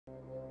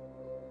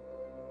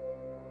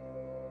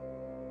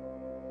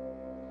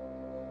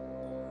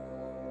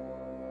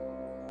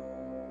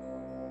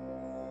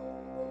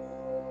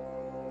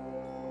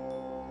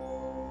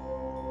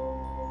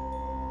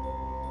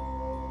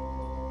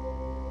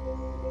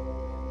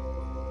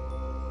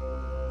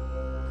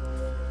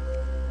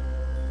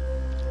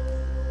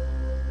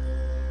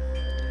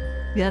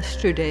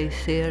Yesterday,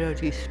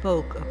 Sayadaw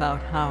spoke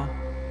about how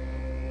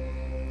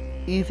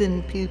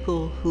even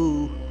people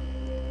who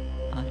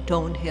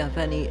don't have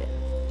any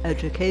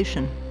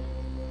education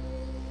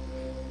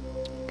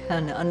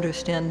can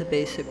understand the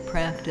basic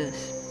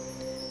practice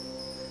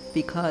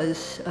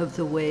because of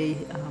the way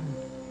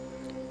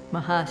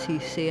Mahasi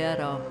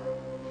Sayadaw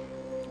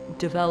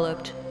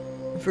developed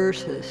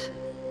verses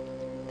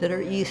that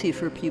are easy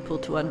for people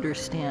to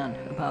understand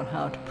about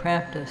how to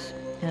practice.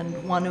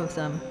 And one of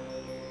them,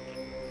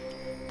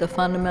 the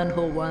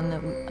fundamental one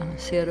that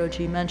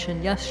Sayadaw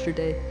mentioned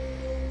yesterday,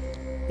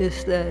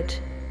 is that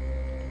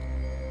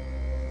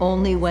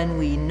only when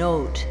we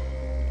note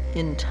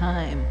in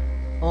time,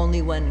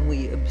 only when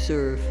we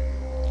observe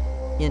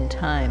in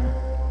time,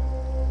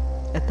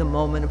 at the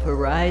moment of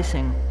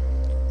arising,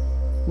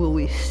 will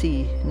we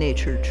see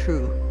nature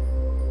true.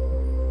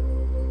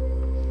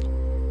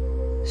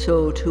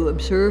 So to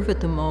observe at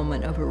the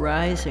moment of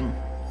arising,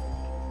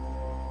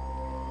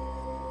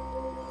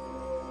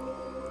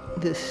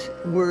 this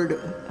word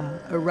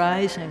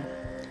arising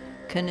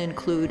can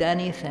include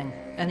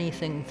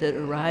anything that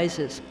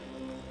arises.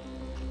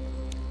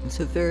 It's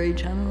a very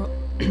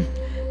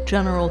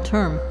general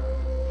term,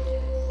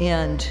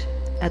 and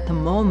at the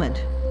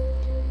moment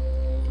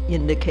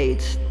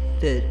indicates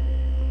that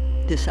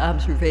this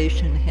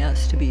observation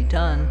has to be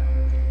done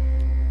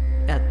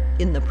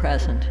in the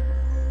present,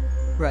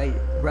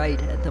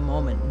 right at the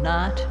moment,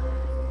 not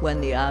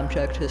when the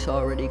object has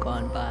already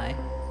gone by,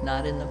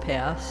 not in the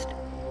past,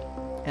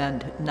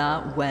 and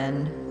not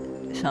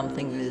when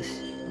something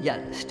is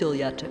still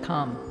yet to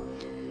come.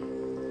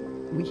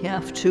 We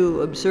have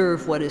to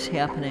observe what is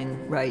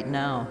happening right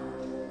now.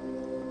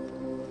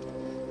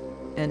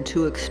 And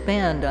to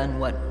expand on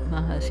what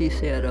Mahasi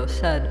Sayadaw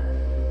said,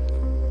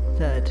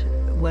 that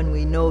when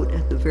we note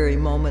at the very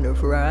moment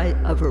of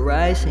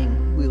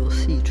arising, we will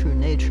see true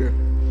nature.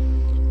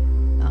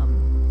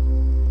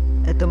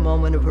 At the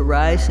moment of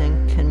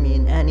arising can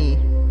mean any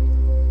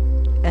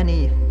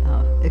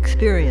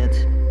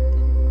experience,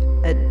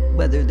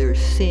 whether there's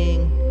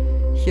seeing,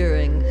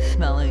 hearing,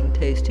 smelling,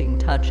 tasting,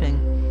 touching.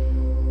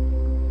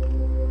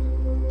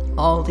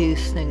 All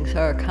these things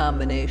are a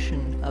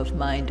combination of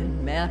mind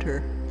and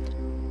matter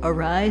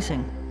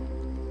arising,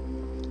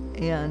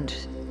 and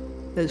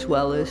as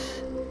well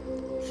as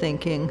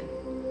thinking,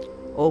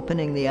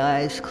 opening the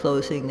eyes,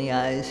 closing the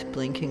eyes,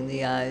 blinking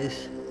the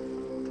eyes,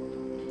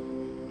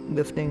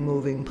 lifting,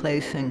 moving,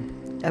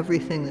 placing.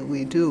 Everything that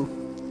we do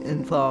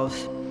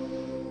involves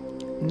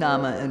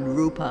nama and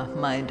rupa,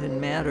 mind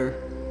and matter,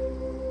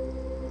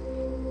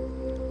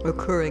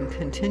 occurring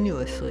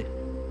continuously.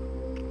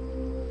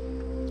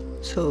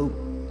 So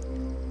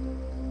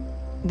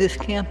this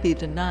can't be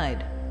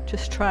denied.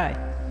 Just try.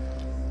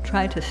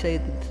 Try to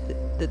say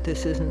that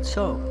this isn't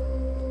so.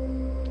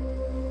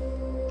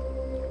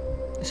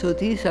 So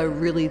these are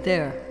really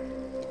there.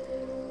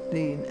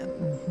 The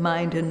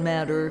mind and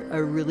matter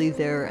are really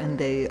there, and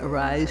they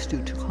arise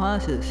due to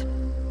causes.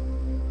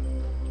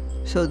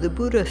 So the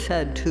Buddha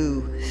said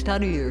to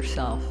study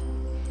yourself,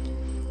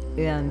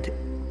 and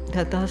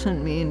that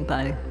doesn't mean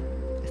by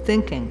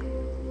thinking,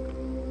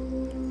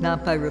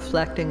 not by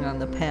reflecting on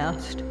the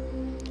past,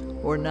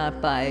 or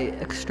not by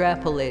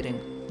extrapolating,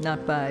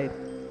 not by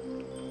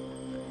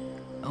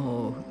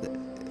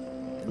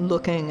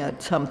looking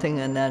at something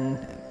and then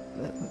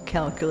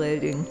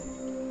calculating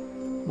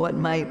what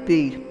might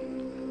be.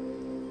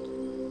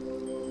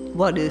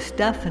 What is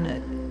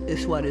definite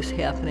is what is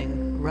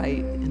happening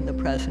right in the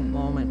present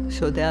moment.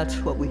 So that's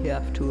what we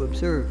have to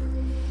observe.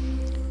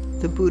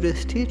 The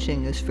Buddha's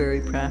teaching is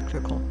very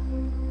practical.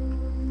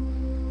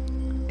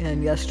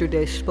 And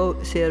yesterday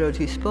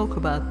Sayadaw spoke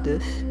about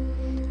this.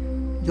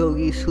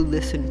 Yogis who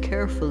listen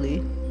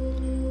carefully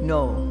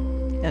know,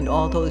 and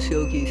all those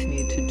yogis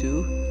need to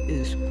do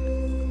is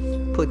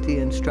put the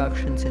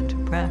instructions into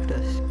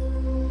practice.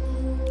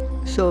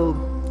 So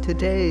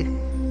today,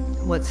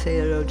 what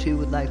Sayadaw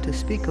would like to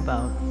speak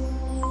about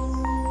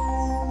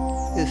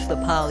is the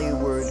Pali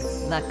word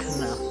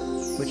lakkhana,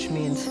 which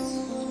means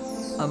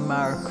a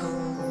mark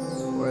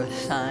or a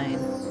sign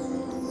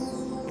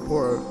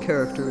or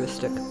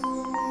characteristic.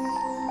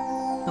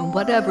 And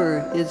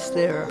whatever is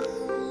there,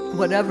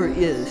 whatever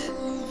is,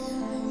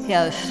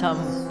 has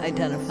some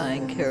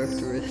identifying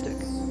characteristic,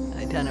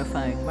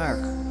 identifying mark.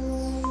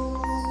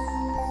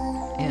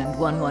 And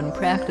when one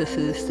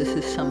practices, this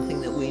is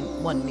something that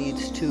one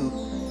needs to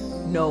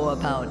know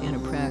about in a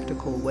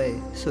practical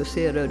way. So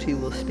Sayadaw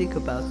will speak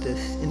about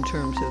this in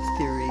terms of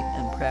theory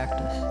and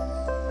practice.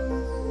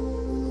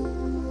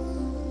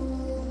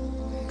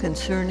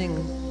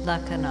 Concerning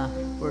lakkhana,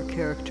 or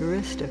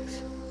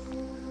characteristics,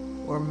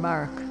 or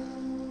mark,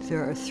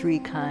 there are three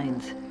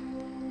kinds.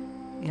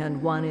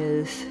 And one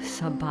is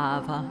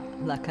sabhava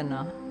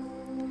lakkhana,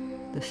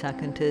 the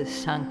second is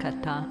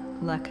sankata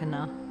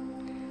lakkhana,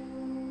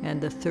 and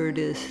the third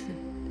is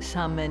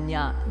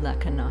samanya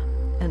lakkhana.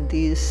 And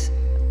these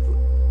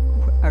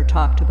are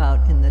talked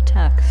about in the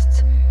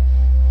texts.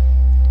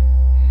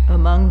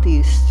 Among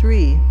these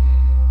three,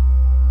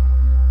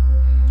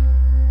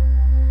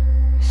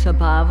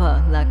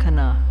 sabhava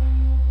lakkhana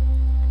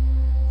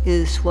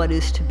is what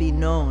is to be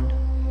known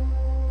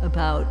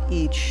about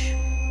each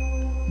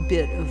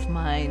bit of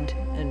mind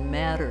and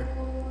matter,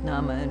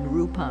 nama and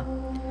rupa.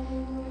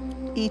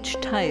 Each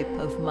type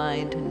of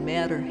mind and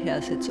matter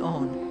has its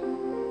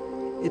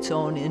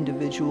own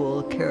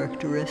individual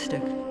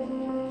characteristic.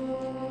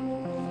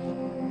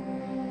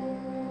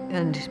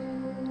 And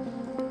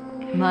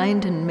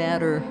mind and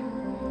matter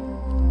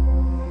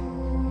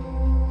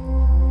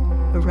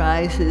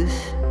arises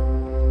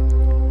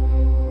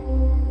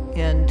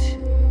and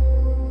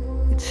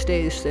it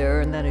stays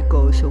there, and then it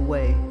goes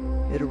away.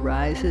 It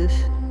arises,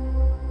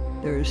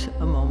 there's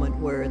a moment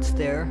where it's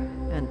there,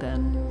 and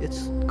then it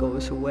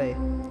goes away.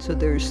 So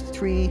there's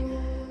 3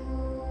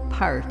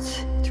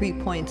 parts, 3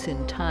 points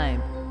in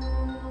time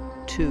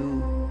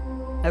to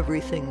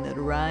everything that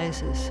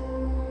arises.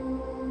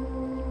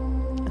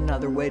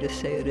 Another way to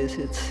say it is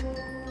it's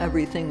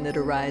everything that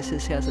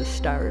arises has a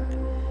start,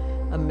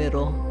 a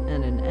middle,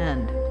 and an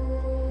end.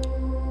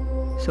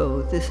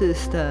 So this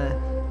is the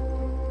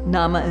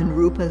nama and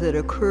rupa that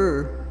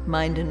occur,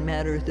 mind and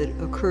matter that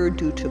occur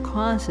due to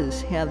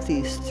causes, have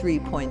these 3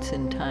 points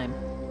in time.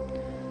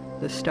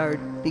 The start,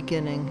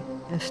 beginning,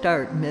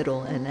 start,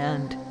 middle, and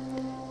end.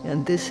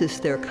 And this is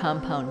their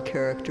compound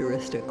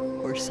characteristic,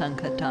 or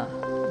sankata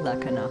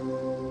lakkhana.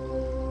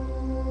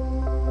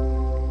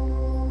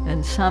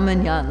 And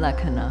samanya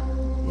lakkhana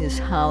is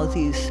how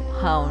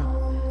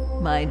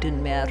mind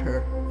and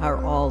matter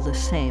are all the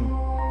same.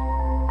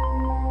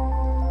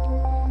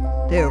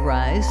 They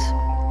arise,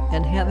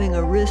 and having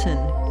arisen,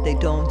 they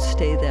don't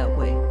stay that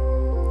way.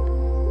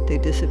 They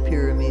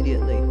disappear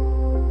immediately.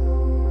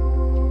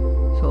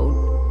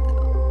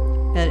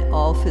 So, and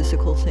all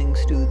physical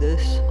things do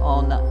this.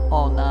 All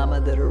nama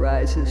that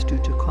arises due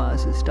to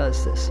causes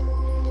does this.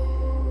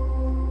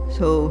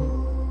 So,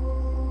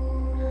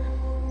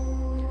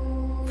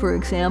 for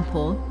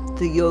example,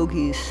 the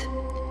yogis,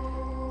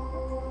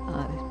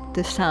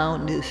 the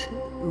sound is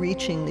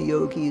reaching the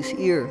yogi's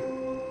ear,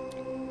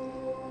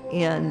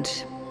 and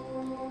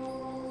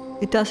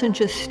it doesn't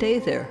just stay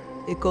there,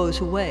 it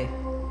goes away.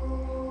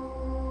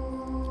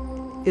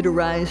 It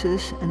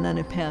arises and then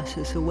it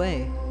passes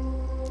away.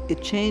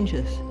 It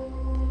changes.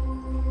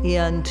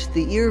 And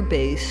the ear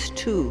base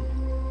too,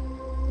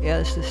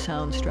 as the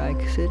sound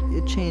strikes it,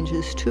 it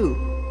changes too.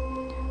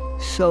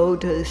 So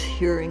does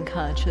hearing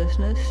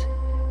consciousness,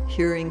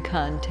 hearing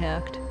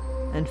contact,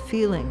 and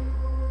feeling.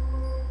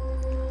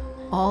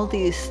 All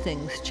these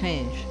things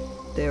change.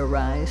 They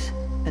arise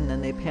and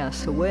then they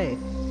pass away.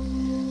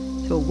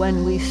 So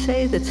when we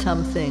say that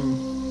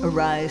something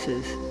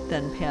arises,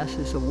 then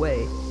passes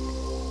away,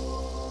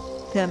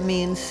 that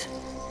means,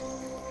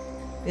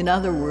 in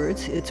other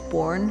words, it's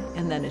born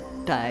and then it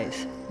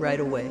dies right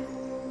away.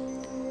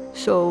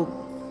 So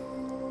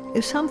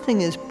if something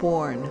is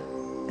born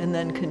and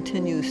then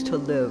continues to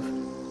live,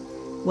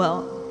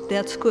 well,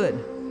 that's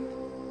good.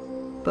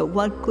 But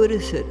what good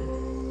is it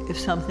if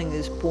something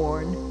is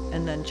born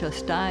and then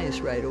just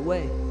dies right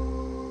away?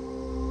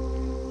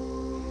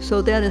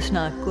 So that is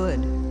not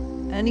good.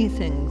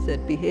 Anything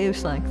that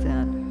behaves like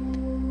that,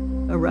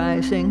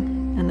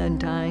 arising and then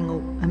dying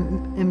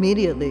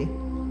immediately,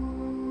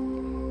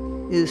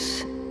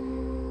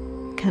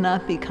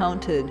 cannot be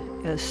counted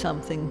as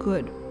something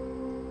good.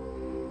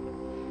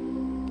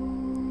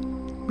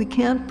 We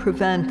can't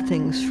prevent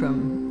things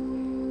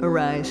from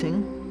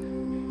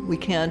arising. We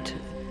can't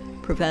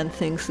prevent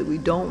things that we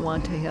don't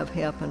want to have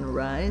happen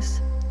arise.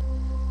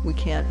 We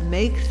can't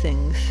make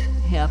things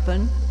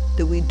happen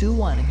that we do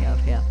want to have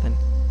happen.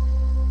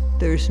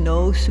 There's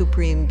no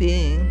supreme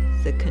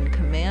being that can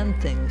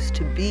command things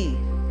to be.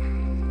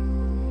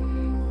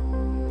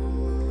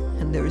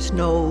 And there's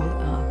no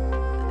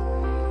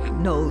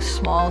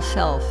small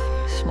self,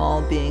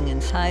 small being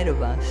inside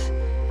of us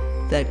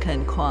that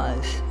can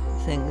cause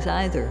things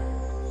either.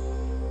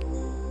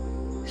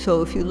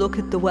 So if you look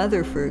at the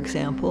weather, for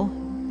example,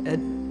 at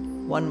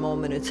one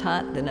moment it's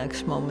hot, the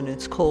next moment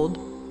it's cold.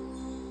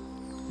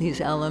 These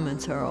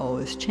elements are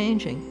always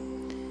changing.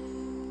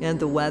 And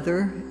the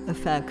weather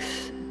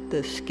affects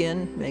the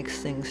skin, makes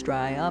things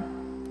dry up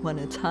when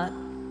it's hot.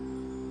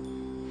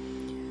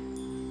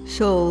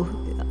 So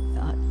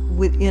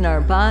within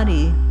our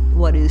body,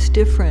 what is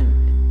different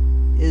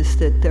is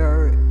that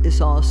there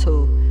is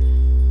also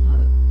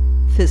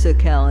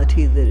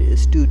physicality that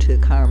is due to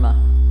karma,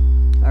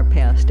 our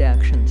past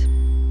actions.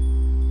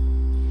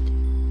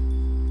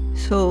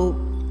 So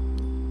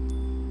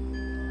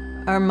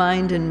our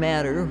mind and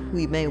matter,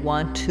 we may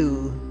want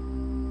to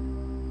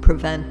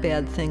prevent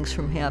bad things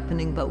from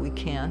happening, but we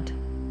can't.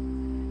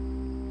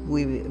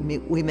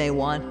 We may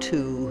want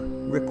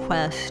to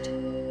request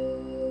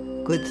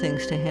good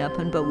things to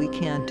happen, but we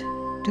can't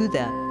do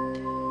that.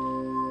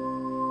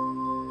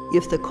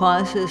 If the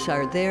causes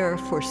are there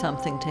for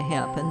something to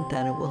happen,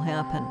 then it will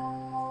happen.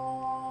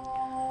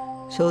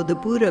 So the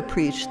Buddha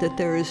preached that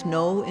there is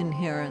no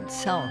inherent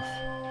self.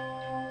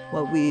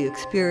 What we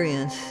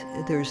experience,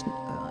 there's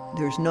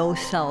no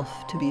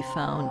self to be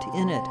found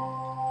in it.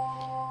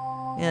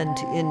 And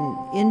in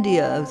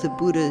India of the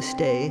Buddha's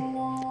day,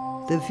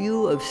 the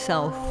view of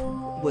self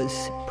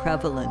was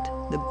prevalent.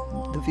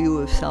 The view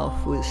of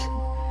self was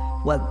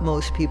what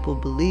most people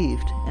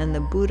believed, and the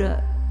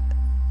Buddha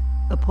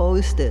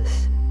opposed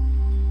this.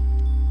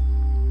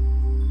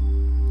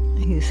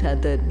 He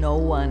said that no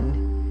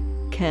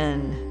one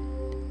can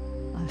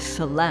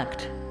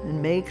select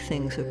and make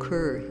things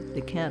occur.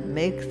 They can't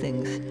make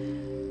things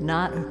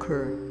not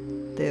occur.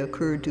 They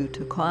occur due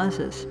to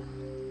causes.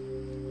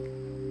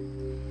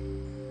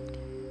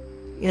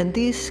 And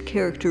these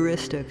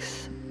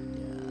characteristics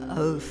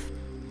of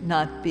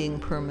not being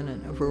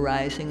permanent, of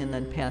arising and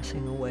then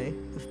passing away,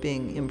 of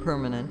being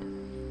impermanent,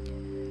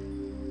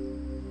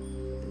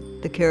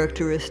 the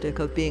characteristic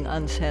of being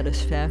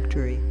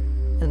unsatisfactory,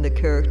 and the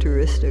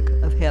characteristic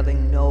of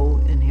having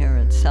no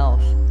inherent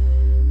self,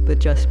 but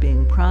just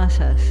being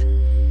process,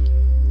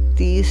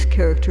 these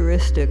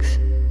characteristics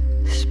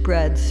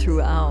spread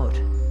throughout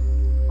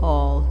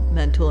all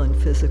mental and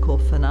physical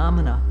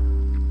phenomena.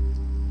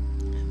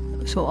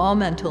 So all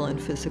mental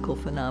and physical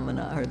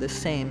phenomena are the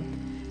same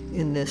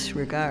in this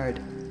regard,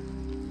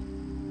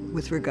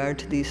 with regard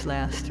to these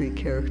last three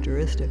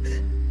characteristics.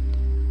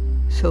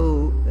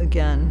 So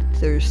again,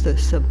 there's the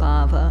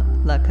sabhava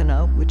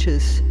lakkhana, which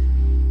is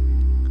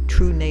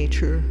true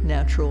nature,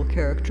 natural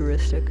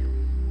characteristic,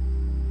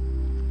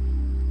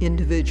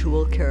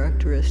 individual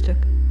characteristic,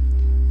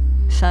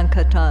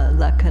 sankhata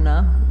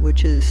lakkhana,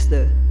 which is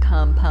the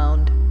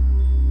compound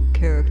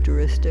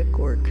characteristic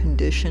or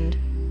conditioned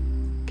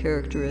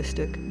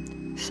characteristic,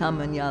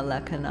 samanya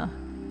lakkhana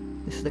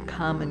is the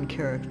common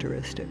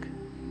characteristic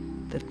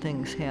that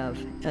things have.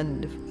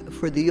 And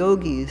for the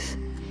yogis,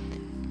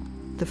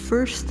 the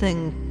first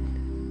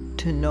thing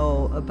to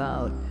know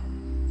about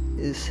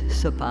is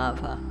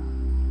sabhava.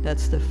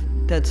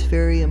 That's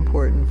very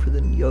important for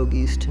the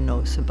yogis to know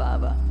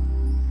sabhava.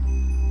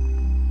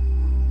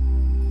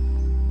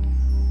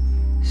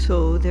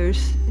 So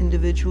there's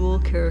individual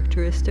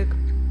characteristic,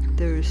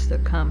 there's the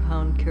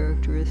compound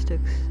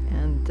characteristics,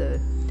 and the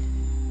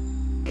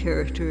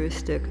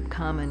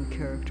common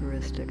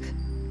characteristics.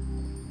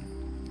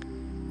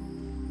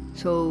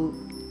 So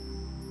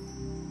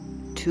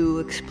to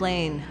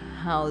explain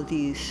how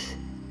these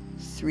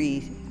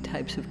three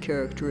types of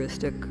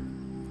characteristic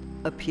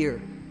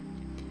appear.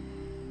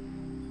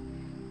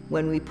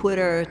 When we put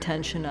our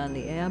attention on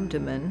the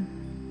abdomen,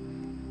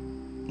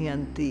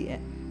 and the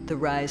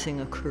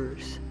rising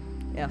occurs.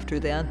 After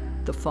that,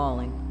 the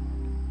falling.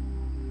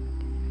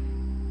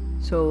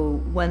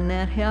 So when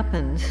that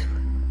happens,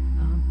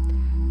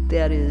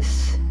 that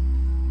is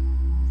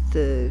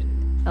the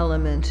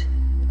element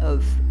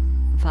of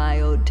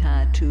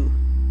vayodhatu.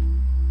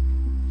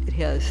 It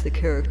has the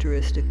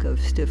characteristic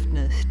of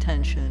stiffness,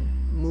 tension,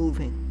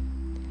 moving.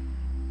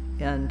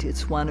 And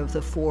it's one of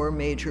the four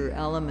major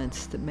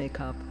elements that make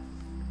up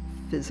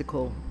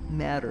physical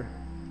matter.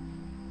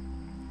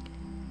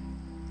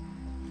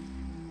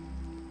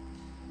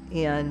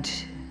 And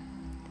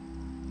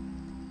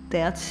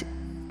that's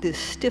this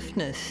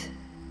stiffness,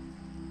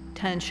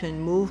 tension,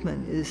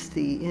 movement is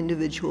the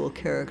individual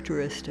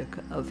characteristic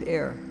of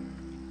air.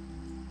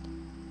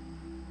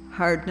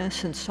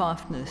 Hardness and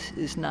softness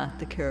is not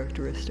the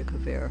characteristic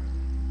of air.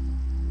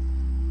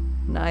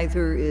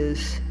 Neither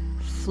is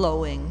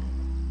flowing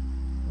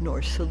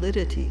nor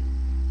solidity.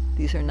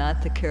 These are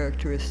not the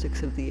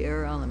characteristics of the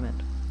air element.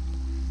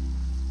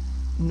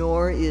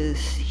 Nor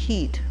is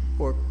heat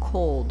or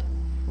cold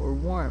or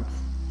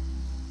warmth.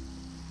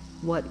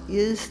 What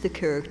is the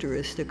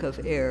characteristic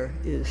of air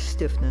is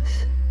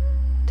stiffness,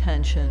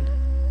 tension,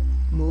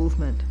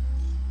 movement.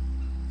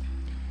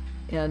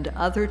 And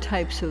other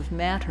types of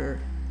matter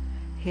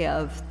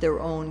have their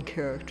own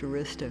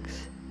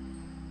characteristics.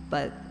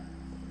 But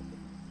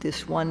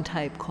this one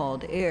type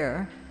called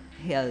air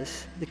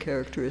has the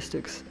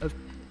characteristics of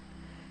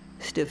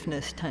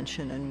stiffness,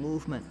 tension, and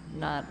movement,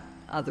 not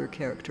other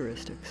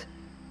characteristics.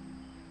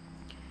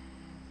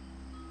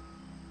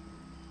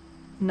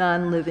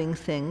 Non-living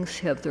things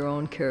have their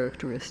own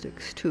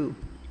characteristics too.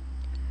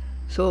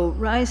 So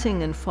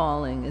rising and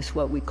falling is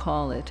what we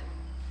call it,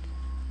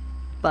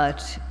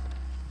 but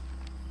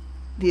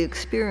the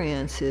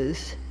experience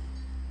is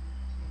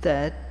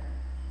that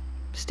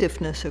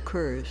stiffness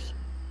occurs.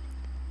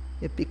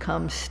 It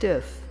becomes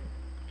stiff.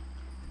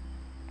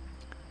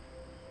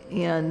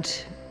 And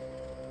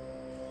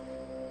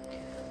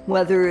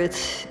whether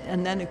it's,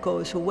 and then it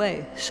goes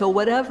away. So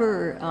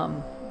whatever,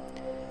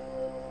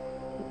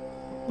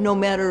 no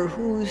matter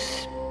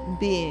whose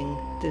being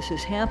this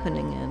is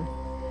happening in,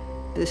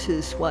 this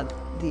is what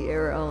the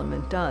air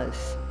element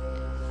does.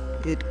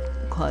 It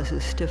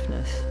causes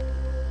stiffness.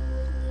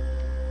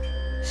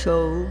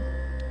 So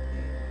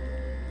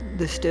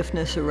the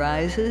stiffness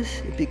arises,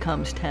 it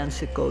becomes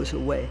tense, it goes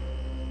away.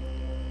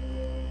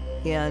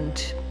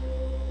 And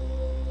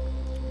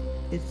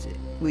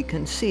we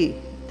can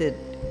see that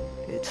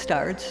it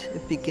starts,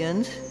 it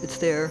begins, it's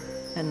there,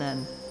 and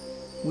then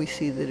we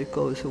see that it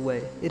goes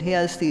away. It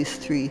has these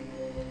three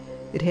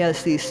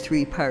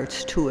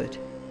parts to it,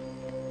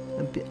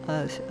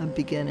 a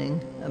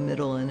beginning, a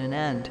middle, and an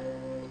end.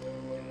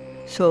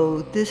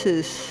 So this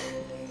is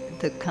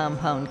the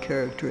compound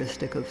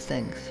characteristic of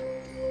things.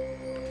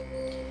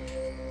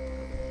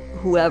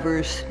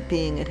 whoever's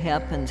being it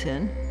happens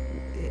in,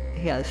 it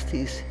has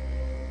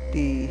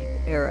the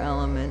air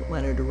element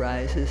when it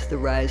arises, the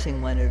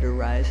rising when it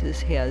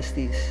arises, has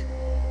these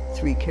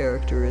three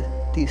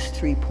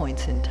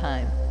points in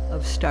time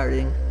of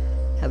starting,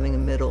 having a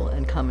middle,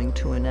 and coming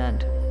to an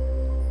end.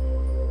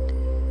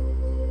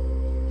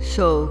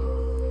 So,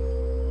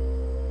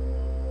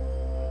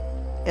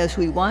 as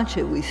we watch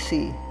it, we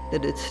see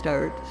that it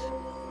starts,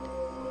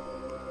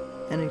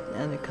 and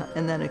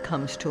then it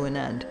comes to an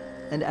end.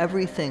 And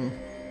everything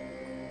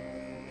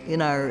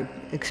in our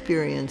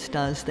experience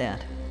does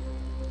that.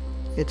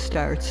 It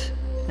starts,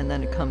 and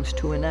then it comes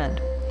to an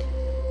end.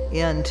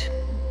 And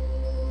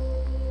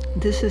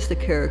this is the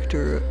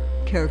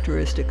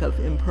characteristic of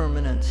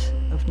impermanence,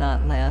 of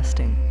not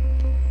lasting.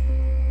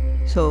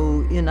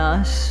 So in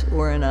us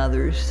or in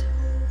others,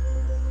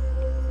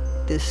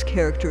 this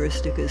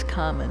characteristic is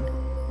common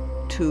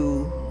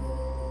to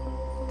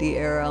the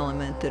air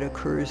element that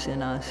occurs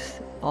in us,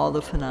 all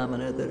the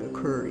phenomena that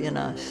occur in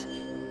us,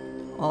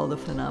 all the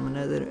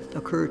phenomena that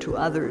occur to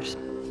others.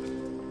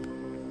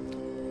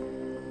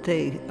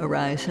 They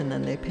arise and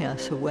then they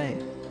pass away.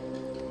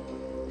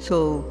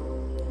 So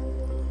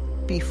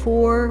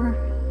before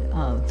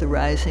the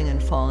rising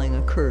and falling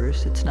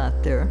occurs, it's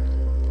not there.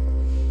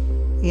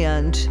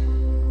 And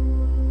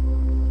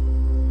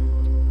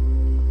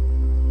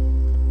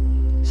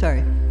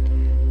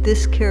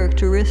this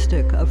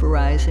characteristic of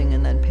arising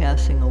and then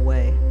passing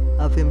away,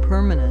 of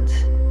impermanence,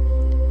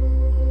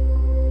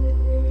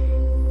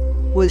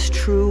 was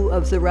true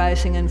of the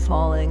rising and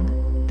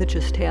falling that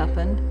just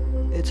happened.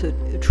 It's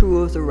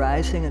true of the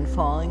rising and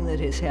falling that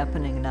is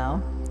happening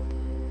now.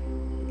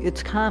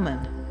 It's common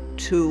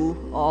to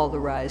all the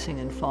rising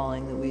and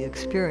falling that we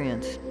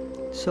experience.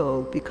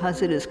 So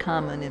because it is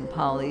common in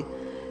Pali,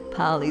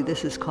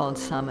 this is called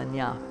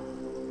samanya.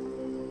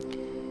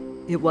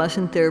 It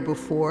wasn't there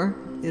before,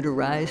 it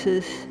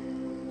arises,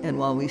 and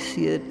while we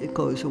see it, it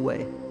goes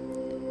away.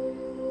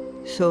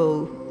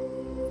 So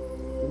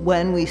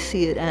when we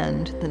see it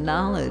end, the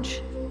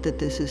knowledge that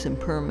this is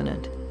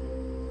impermanent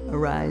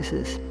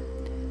arises.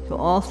 So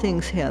all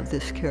things have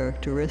this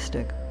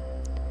characteristic.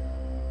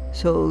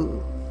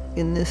 So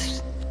in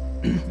this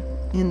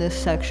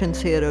section,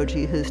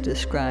 Sayadaw has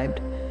described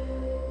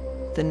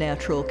the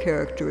natural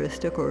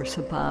characteristic, or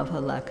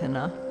sabhava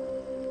lakkhana,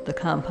 the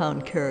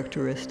compound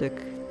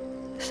characteristic,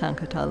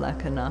 sankata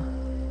lakkhana,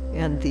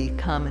 and the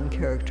common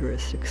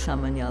characteristic,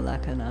 samanya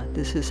lakkhana.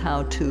 This is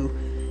how to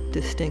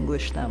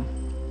distinguish them.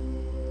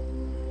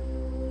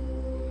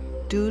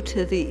 Due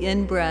to the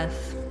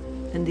in-breath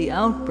and the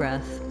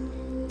out-breath,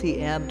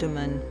 the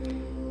abdomen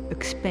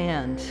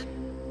expands,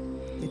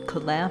 it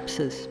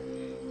collapses.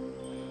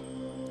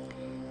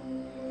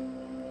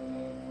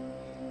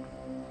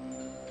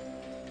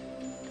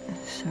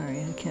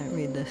 Sorry, I can't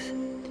read this.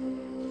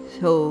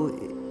 So,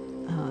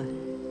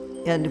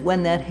 and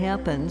when that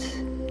happens,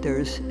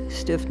 there's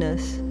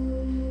stiffness.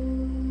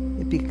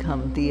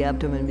 The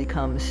abdomen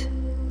becomes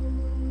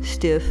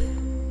stiff,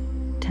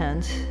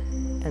 tense,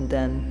 and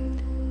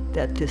then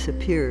that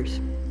disappears.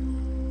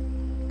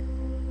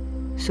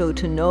 So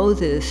to know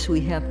this,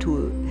 we have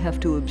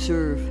to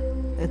observe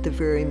at the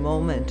very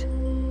moment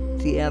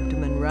the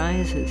abdomen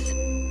rises.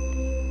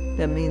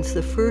 That means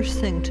the first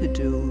thing to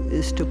do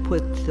is to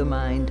put the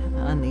mind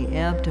on the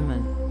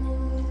abdomen.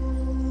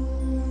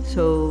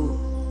 So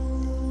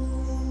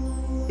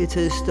it's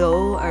as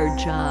though our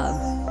job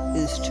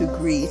is to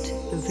greet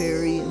a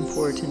very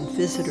important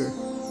visitor.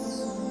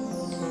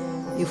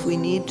 If we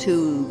need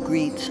to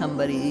greet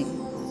somebody,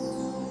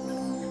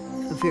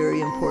 a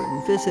very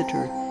important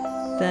visitor,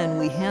 then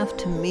we have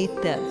to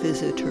meet that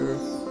visitor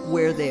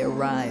where they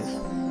arrive.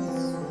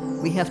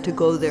 We have to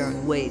go there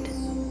and wait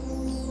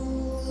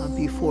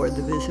before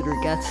the visitor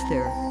gets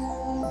there,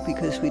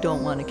 because we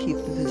don't want to keep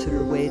the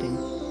visitor waiting.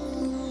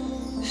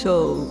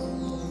 So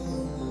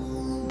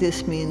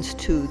this means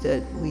too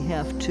that we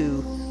have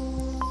to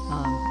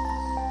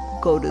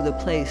go to the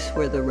place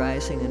where the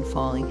rising and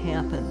falling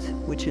happens,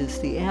 which is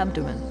the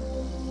abdomen.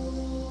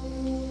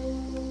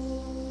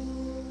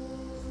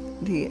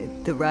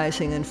 The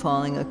rising and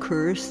falling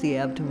occurs, the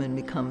abdomen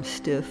becomes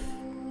stiff,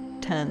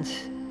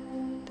 tense,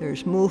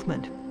 there's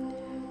movement.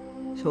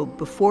 So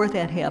before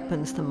that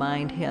happens, the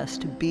mind has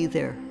to be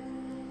there.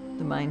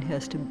 The mind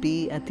has to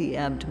be at the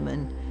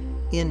abdomen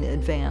in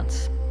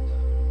advance.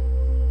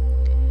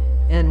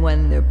 And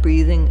when they're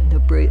breathing,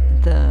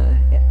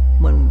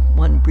 when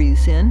one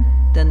breathes in,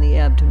 then the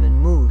abdomen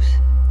moves.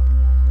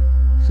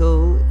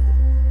 So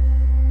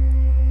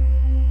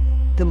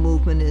the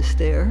movement is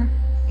there,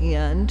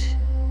 and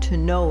to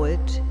know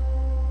it,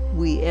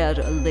 we add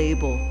a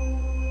label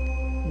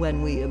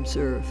when we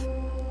observe.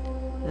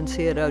 And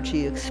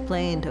Sayadaw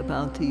explained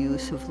about the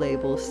use of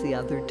labels the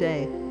other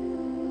day,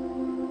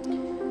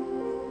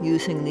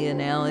 using the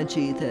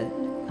analogy that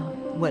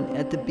when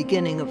at the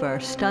beginning of our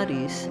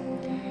studies,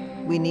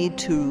 we need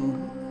to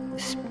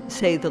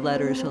say the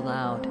letters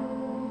aloud.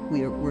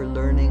 We're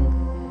learning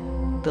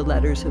the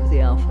letters of the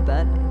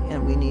alphabet,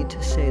 and we need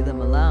to say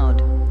them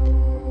aloud.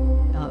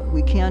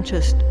 We can't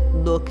just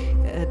look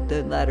at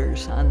the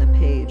letters on the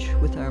page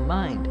with our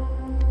mind.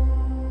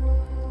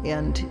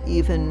 And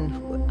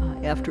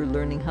even after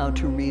learning how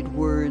to read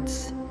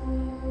words,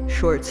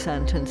 short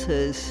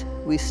sentences,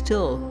 we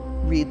still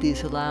read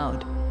these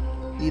aloud.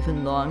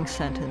 Even long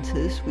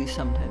sentences, we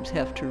sometimes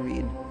have to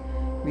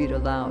read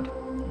aloud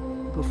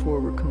before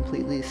we're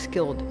completely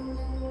skilled.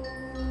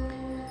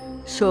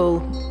 So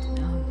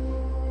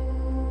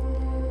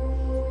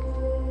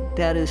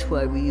that is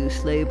why we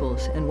use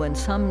labels. And when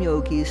some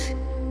yogis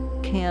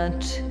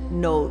can't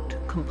note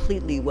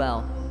completely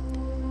well,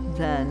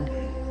 then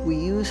we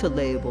use a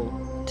label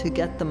to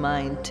get the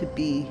mind to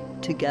be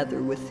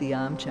together with the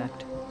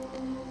object.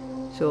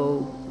 So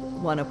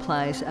one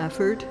applies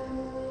effort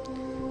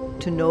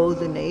to know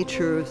the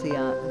nature of the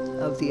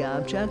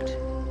object,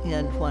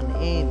 and one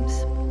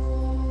aims.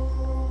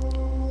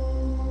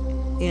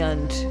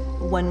 And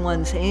when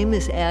one's aim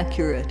is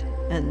accurate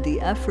and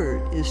the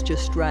effort is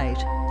just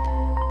right,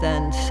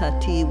 then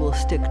sati will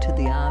stick to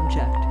the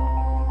object.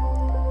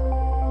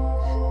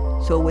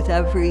 So with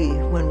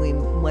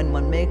when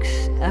one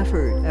makes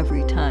effort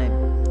every time,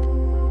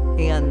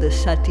 and the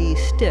sati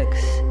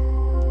sticks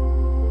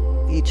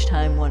each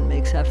time one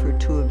makes effort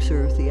to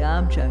observe the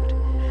object,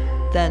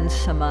 then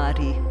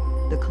samadhi,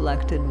 the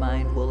collected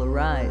mind, will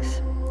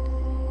arise.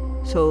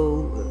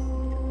 So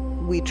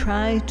we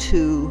try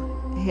to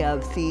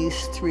have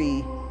these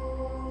three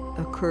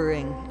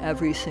occurring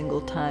every single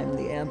time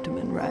the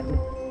abdomen rises.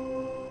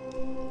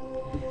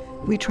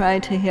 We try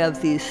to have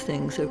these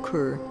things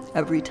occur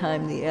every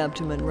time the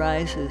abdomen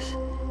rises,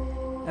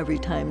 every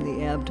time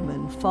the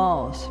abdomen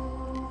falls.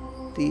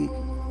 The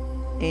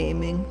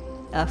aiming,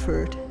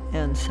 effort,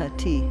 and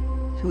sati.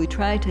 So we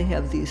try to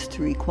have these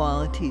three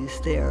qualities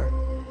there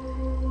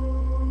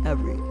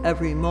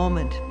every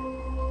moment.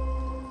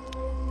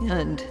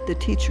 And the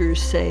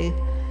teachers say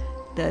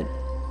that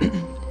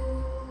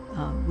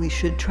we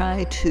should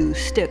try to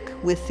stick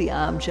with the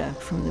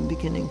object from the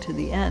beginning to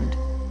the end,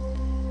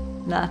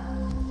 not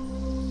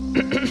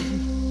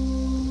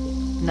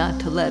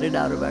to let it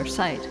out of our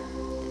sight.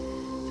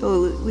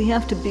 So we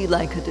have to be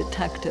like a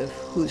detective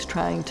who's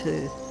trying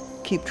to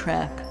keep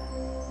track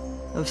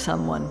of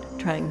someone,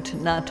 trying to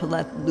not to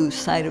lose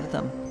sight of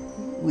them.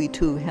 We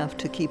too have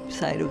to keep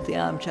sight of the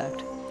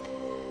object.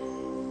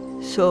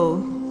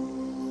 So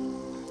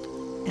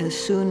as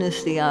soon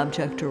as the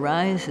object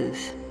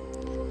arises,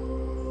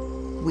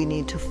 we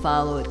need to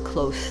follow it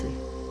closely.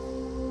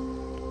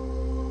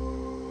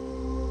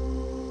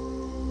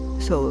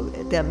 So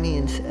that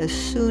means as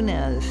soon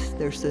as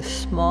there's the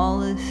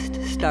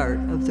smallest start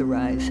of the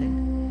rising,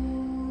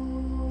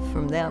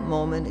 from that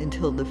moment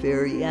until the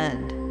very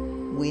end,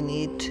 we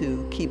need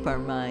to keep our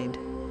mind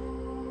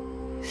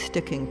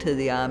sticking to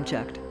the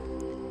object.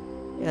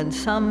 And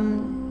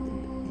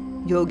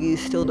some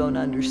yogis still don't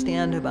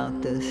understand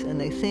about this, and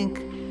they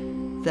think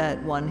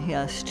that one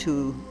has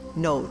to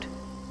note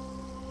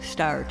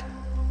start,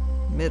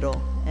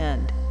 middle,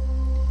 end.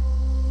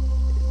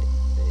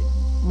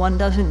 One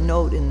doesn't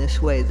note in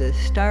this way. The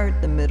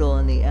start, the middle,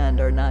 and the end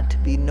are not to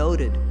be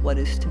noted. What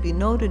is to be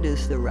noted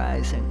is the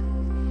rising.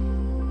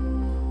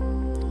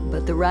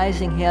 But the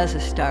rising has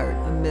a start,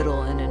 a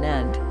middle, and an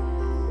end.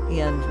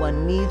 And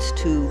one needs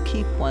to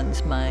keep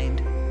one's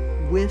mind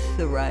with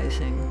the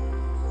rising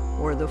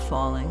or the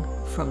falling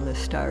from the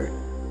start,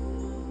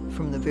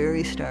 from the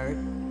very start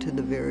to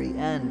the very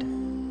end.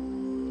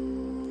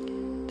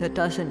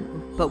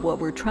 But what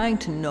we're trying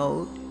to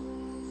note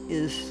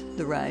is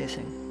the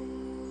rising.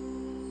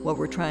 What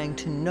we're trying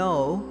to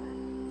know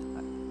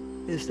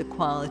is the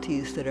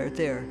qualities that are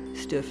there: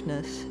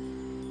 stiffness,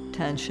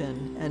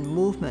 tension, and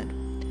movement.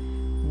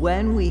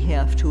 When we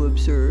have to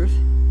observe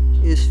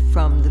is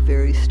from the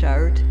very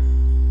start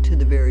to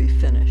the very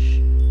finish.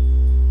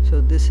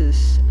 So this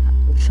is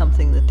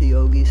something that the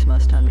yogis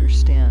must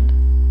understand.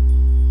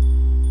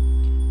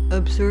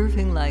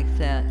 Observing like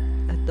that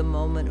at the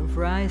moment of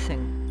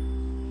rising,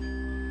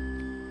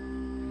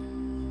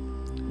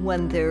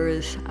 when there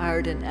is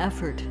ardent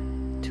effort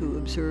to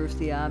observe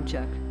the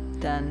object,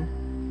 then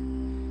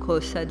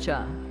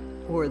kosaja,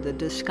 or the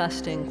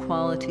disgusting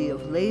quality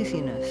of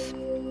laziness,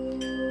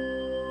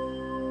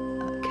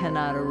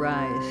 cannot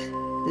arise.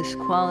 This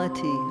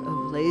quality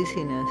of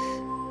laziness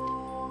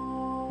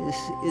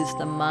is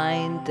the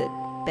mind that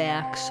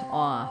backs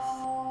off,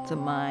 the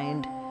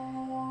mind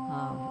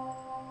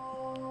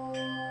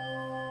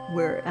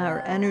where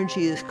our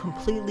energy is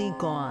completely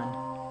gone,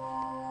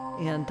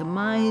 and the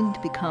mind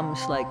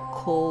becomes like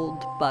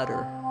cold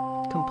butter,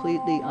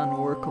 completely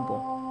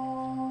unworkable.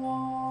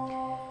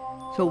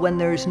 So when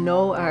there's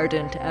no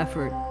ardent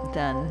effort,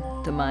 then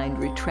the mind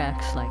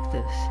retracts like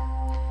this.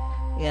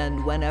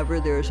 And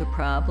whenever there's a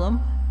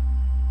problem,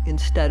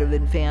 instead of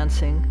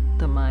advancing,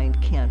 the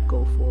mind can't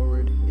go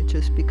forward. It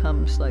just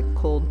becomes like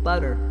cold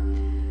butter.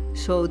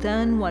 So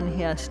then one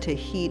has to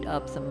heat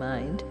up the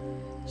mind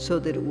so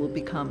that it will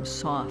become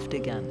soft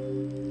again.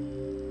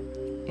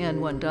 And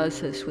one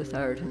does this with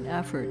ardent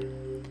effort.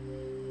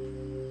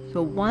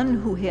 So one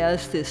who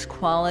has this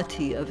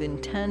quality of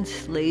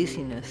intense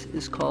laziness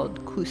is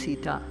called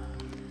kusita,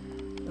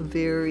 a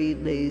very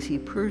lazy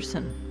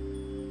person.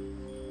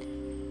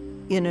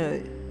 In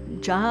a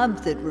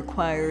job that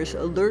requires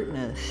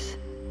alertness,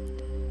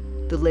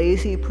 the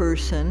lazy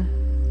person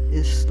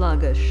is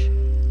sluggish,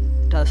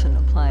 doesn't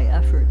apply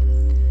effort.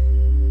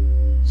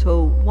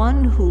 So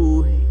one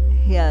who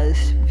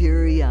has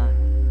virya,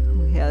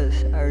 who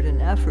has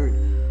ardent effort,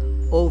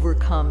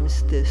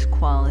 overcomes this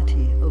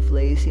quality of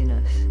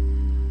laziness,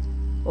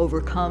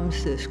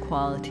 overcomes this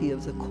quality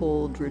of the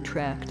cold,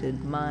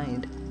 retracted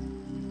mind.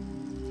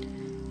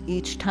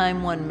 Each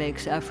time one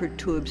makes effort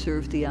to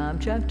observe the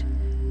object,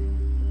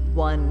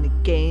 one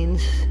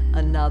gains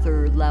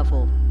another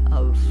level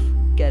of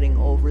getting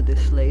over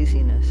this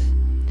laziness.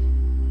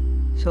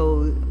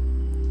 So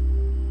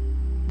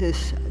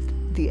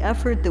the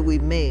effort that we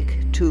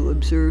make to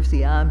observe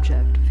the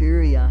object,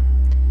 virya,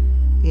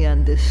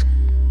 and this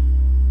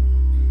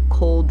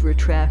cold,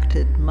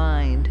 retracted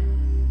mind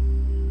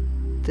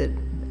that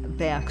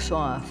backs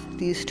off,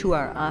 these two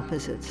are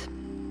opposites.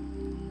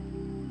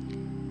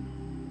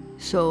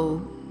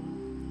 So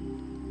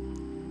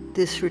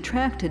this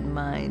retracted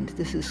mind,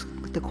 this is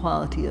the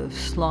quality of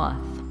sloth.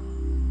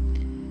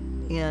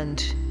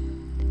 And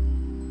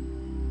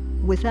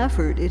with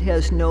effort, it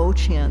has no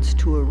chance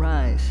to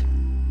arise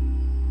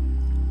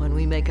when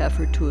we make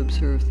effort to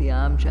observe the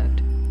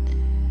object.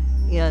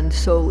 And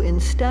so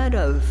instead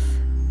of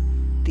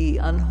the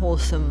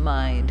unwholesome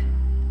mind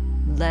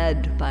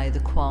led by the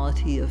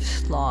quality of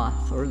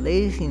sloth or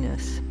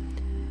laziness,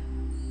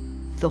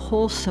 the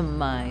wholesome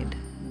mind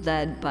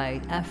led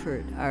by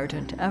effort,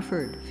 ardent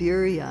effort,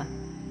 virya,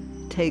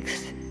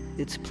 takes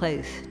its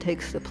place,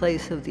 takes the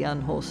place of the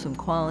unwholesome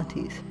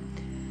qualities.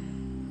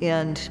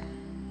 And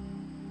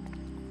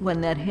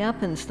when that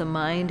happens, the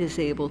mind is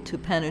able to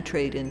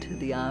penetrate into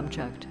the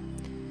object.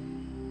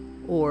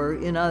 Or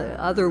in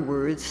other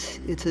words,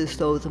 it's as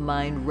though the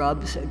mind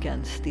rubs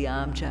against the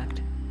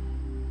object.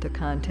 The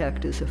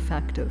contact is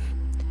effective.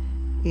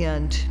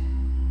 And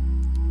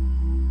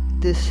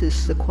this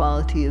is the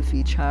quality of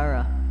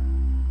vichara.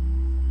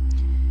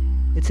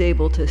 It's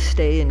able to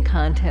stay in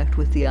contact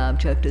with the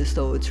object as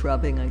though it's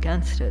rubbing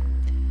against it.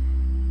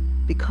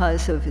 It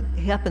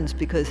happens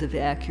because of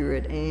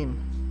accurate aim.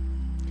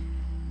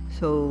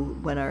 So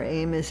when our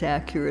aim is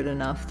accurate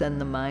enough, then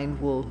the mind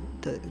will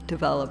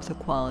develop the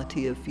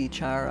quality of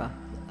vichara,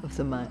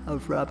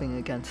 of rubbing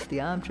against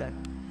the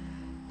object.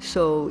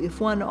 So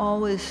if one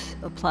always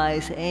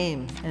applies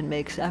aim and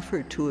makes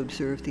effort to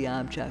observe the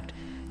object,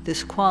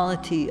 this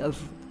quality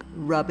of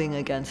rubbing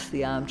against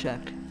the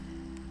object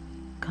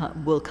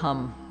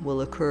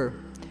will occur.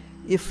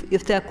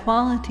 If that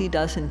quality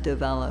doesn't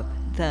develop,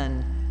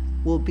 then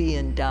we'll be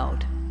in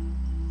doubt.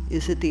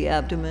 Is it the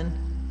abdomen?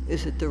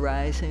 Is it the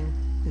rising?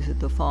 Is it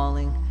the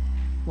falling?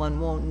 One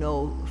won't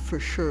know for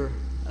sure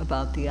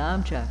about the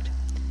object.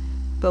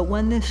 But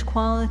when this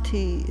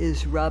quality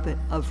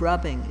of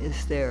rubbing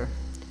is there,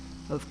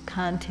 of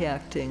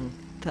contacting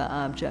the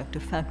object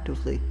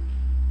effectively,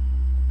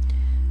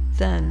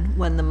 then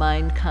when the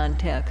mind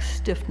contacts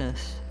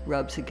stiffness,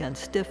 rubs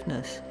against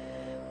stiffness,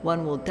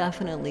 one will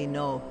definitely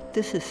know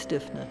this is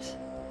stiffness.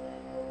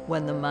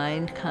 When the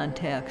mind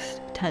contacts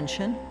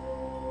tension,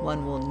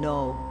 one will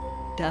know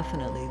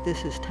definitely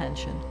this is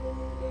tension.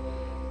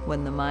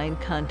 When the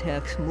mind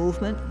contacts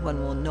movement, one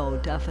will know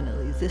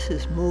definitely this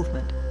is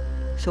movement.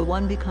 So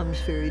one becomes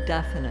very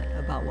definite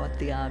about what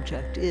the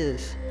object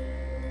is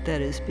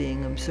that is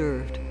being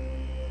observed.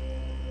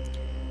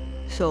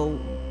 So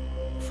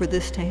for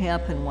this to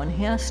happen, one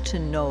has to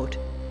note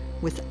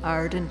with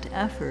ardent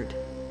effort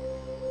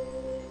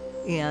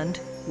and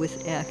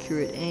with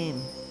accurate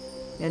aim.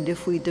 And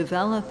if we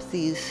develop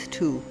these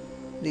two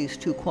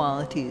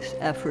qualities,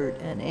 effort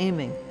and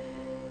aiming,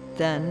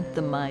 then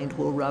the mind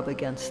will rub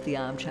against the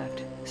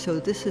object. So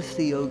this is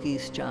the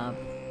yogi's job.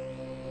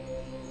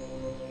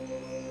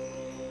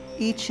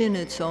 Each in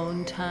its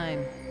own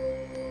time,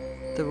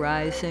 the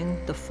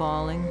rising, the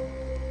falling,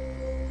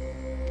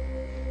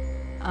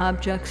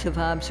 objects of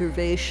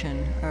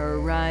observation are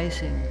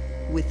arising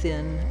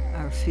within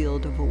our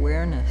field of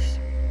awareness.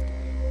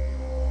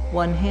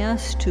 One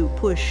has to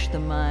push the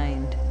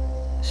mind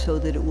so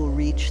that it will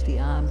reach the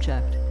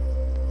object.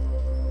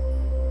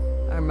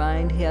 Our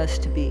mind has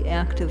to be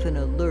active and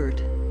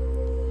alert,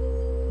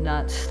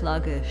 not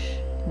sluggish,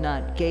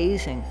 not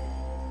gazing.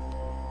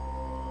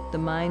 The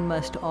mind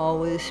must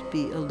always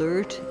be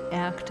alert,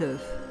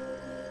 active,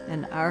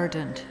 and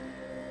ardent.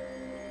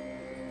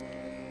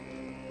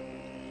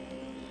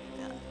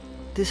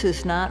 This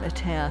is not a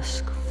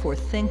task for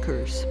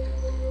thinkers.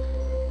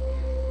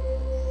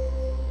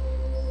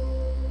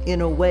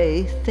 In a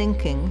way,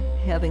 thinking,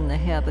 having the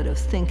habit of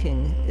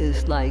thinking,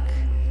 is like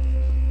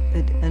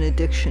an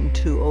addiction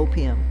to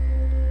opium.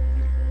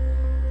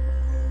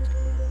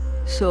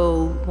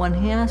 So one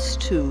has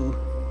to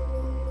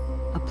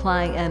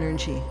apply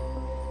energy.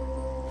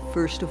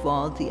 First of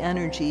all, the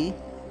energy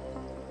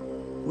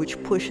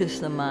which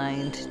pushes the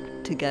mind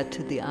to get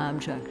to the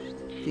object,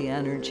 the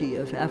energy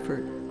of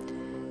effort.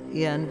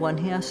 And one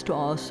has to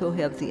also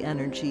have the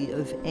energy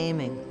of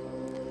aiming,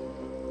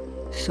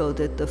 so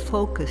that the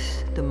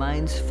focus, the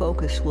mind's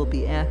focus, will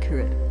be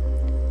accurate.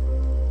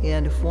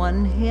 And if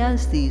one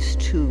has these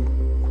two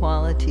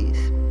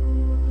qualities,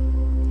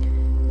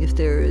 if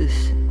there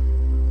is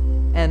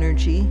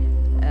energy,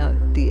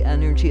 the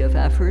energy of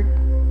effort,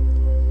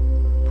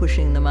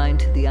 pushing the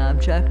mind to the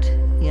object,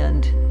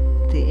 and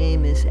the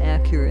aim is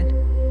accurate,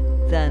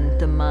 then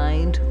the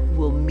mind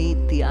will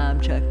meet the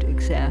object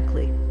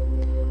exactly.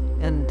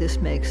 And this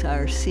makes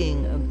our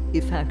seeing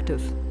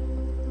effective.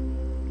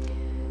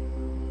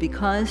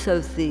 Because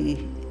of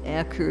the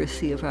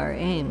accuracy of our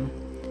aim,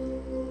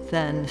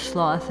 then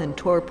sloth and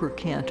torpor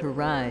can't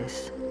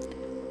arise.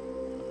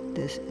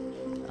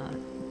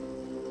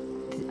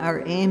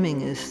 Our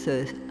aiming is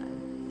the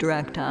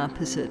direct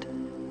opposite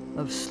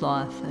of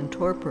sloth and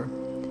torpor.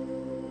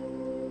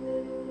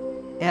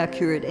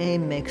 Accurate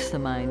aim makes the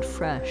mind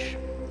fresh.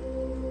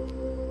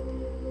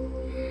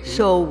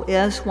 So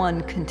as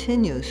one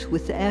continues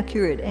with the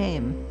accurate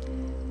aim,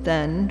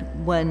 then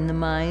when the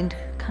mind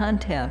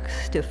contacts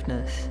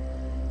stiffness,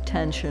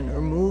 tension,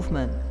 or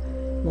movement,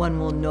 one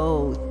will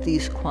know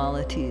these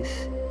qualities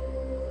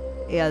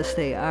as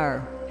they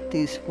are.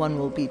 One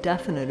will be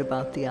definite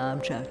about the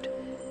object,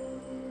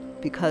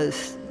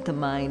 because the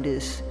mind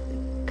is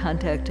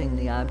contacting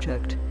the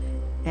object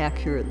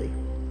accurately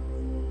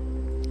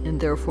and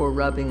therefore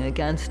rubbing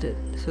against it.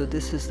 So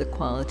this is the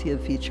quality of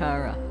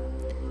vichara.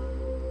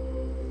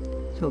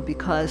 So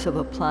because of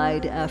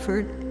applied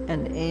effort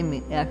and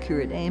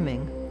accurate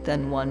aiming,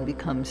 then one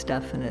becomes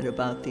definite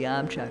about the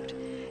object.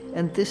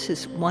 And this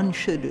is, one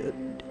should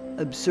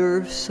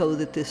observe so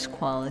that this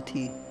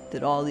quality,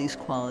 that all these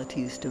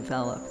qualities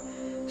develop,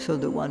 so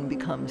that one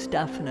becomes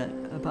definite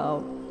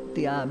about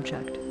the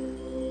object.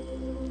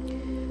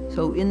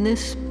 So in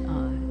this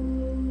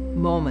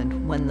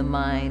moment when the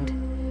mind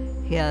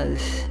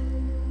has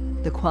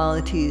the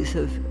qualities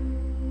of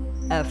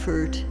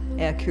effort,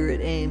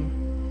 accurate aim,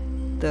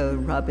 the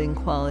rubbing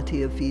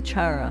quality of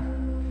vichara,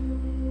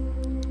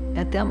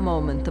 at that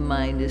moment the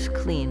mind is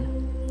clean.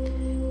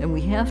 And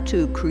we have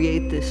to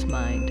create this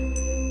mind,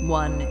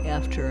 one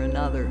after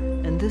another.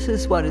 And this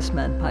is what is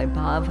meant by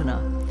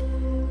bhavana.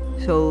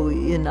 So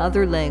in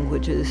other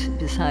languages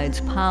besides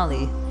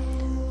Pali,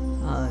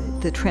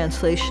 the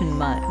translation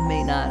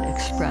may not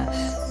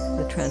express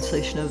the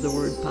translation of the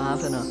word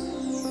bhavana,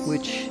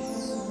 which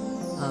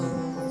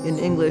in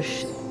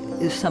English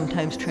is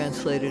sometimes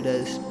translated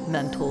as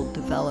mental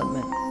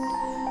development.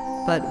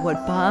 But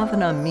what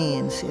bhavana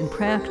means in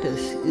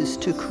practice is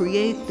to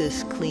create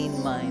this clean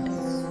mind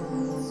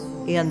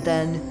and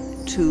then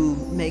to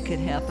make it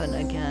happen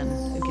again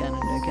and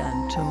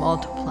again, to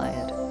multiply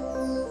it.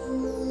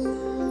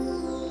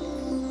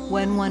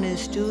 When one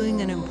is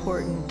doing an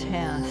important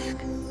task,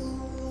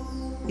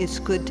 it's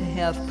good to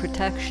have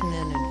protection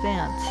in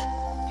advance,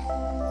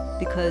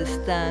 because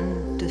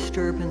then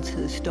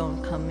disturbances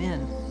don't come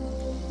in.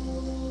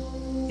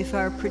 If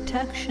our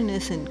protection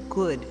isn't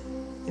good,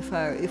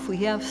 if we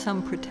have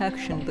some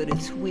protection but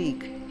it's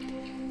weak,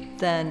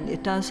 then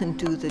it doesn't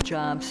do the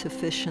job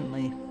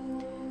sufficiently,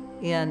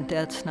 and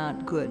that's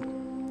not good.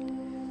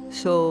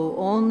 So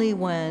only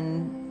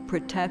when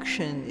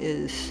protection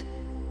is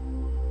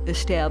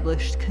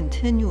established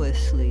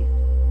continuously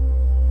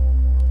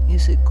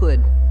is it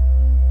good.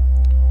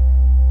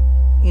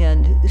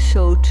 And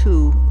so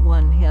too,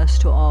 one has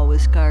to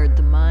always guard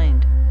the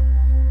mind.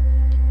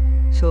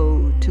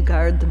 So to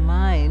guard the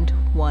mind,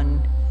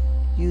 one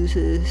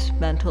uses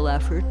mental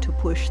effort to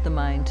push the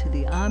mind to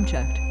the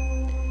object,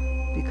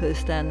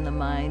 because then the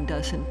mind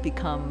doesn't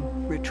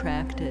become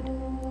retracted.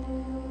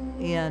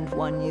 And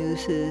one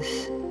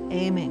uses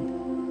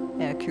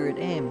aiming, accurate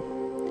aim.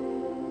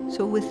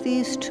 So with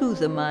these two,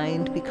 the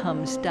mind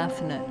becomes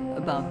definite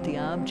about the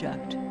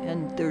object,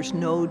 and there's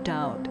no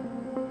doubt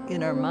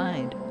in our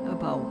mind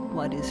about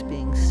what is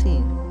being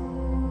seen.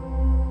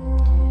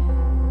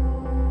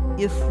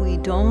 If we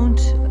don't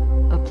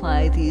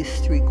apply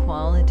these three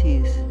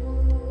qualities,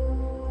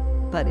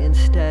 but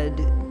instead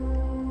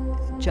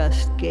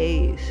just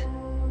gaze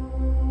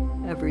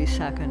every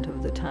second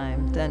of the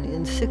time, then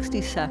in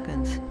 60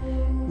 seconds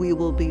we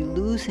will be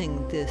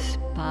losing this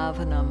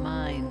bhavana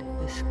mind,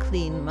 this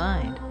clean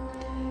mind.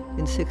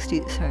 In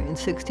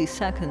 60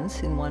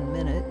 seconds, in 1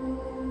 minute,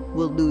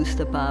 we'll lose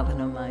the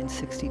bhavana mind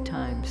 60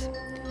 times.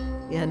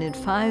 And in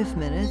 5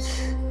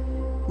 minutes,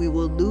 we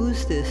will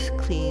lose this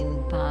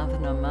clean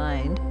bhavana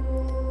mind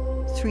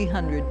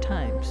 300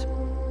 times.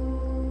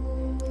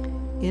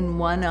 In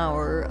 1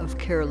 hour of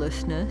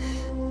carelessness,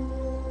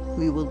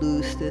 we will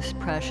lose this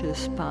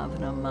precious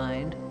bhavana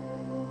mind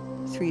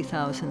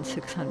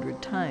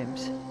 3,600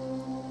 times.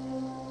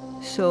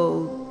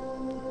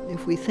 So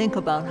if we think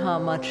about how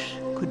much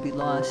could be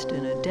lost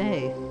in a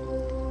day,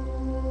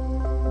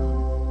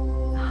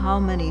 how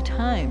many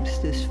times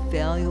this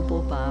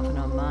valuable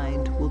bhavana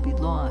mind will be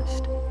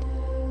lost.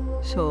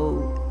 So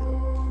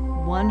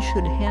one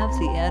should have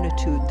the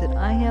attitude that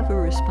I have a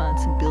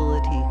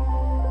responsibility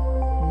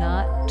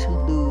not to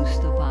lose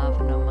the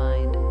bhavana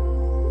mind.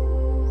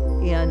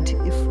 And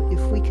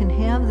if we can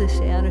have this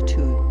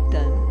attitude,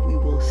 then we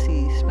will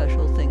see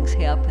special things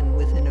happen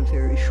within a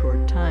very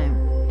short time.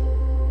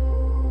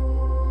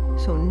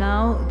 So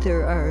now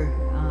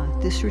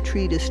this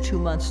retreat is 2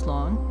 months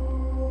long,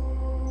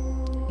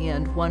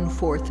 and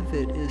 1/4 of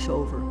it is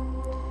over.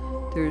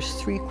 There's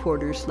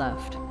 3/4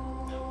 left.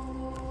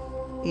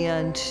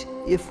 And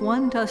if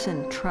one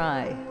doesn't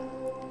try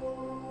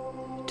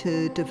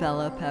to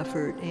develop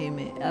effort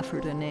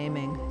and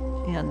aiming,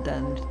 and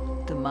then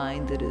the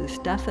mind that is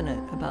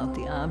definite about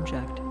the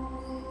object,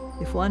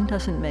 if one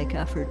doesn't make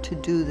effort to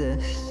do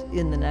this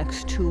in the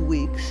next 2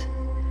 weeks,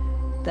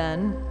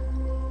 then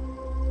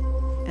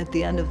at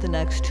the end of the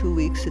next 2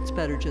 weeks, it's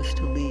better just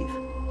to leave,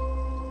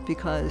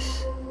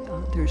 because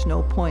there's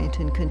no point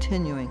in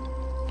continuing.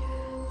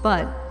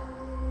 But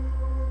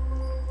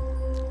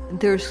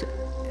there's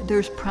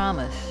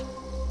promise.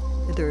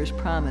 There is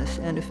promise,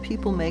 and if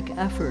people make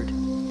effort,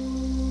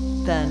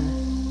 then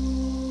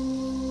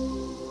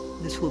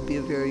this will be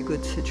a very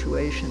good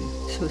situation.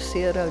 So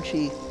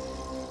Sayadaw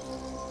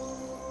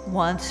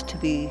wants to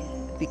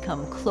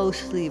become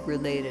closely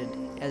related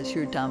as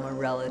your Dhamma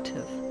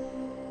relative.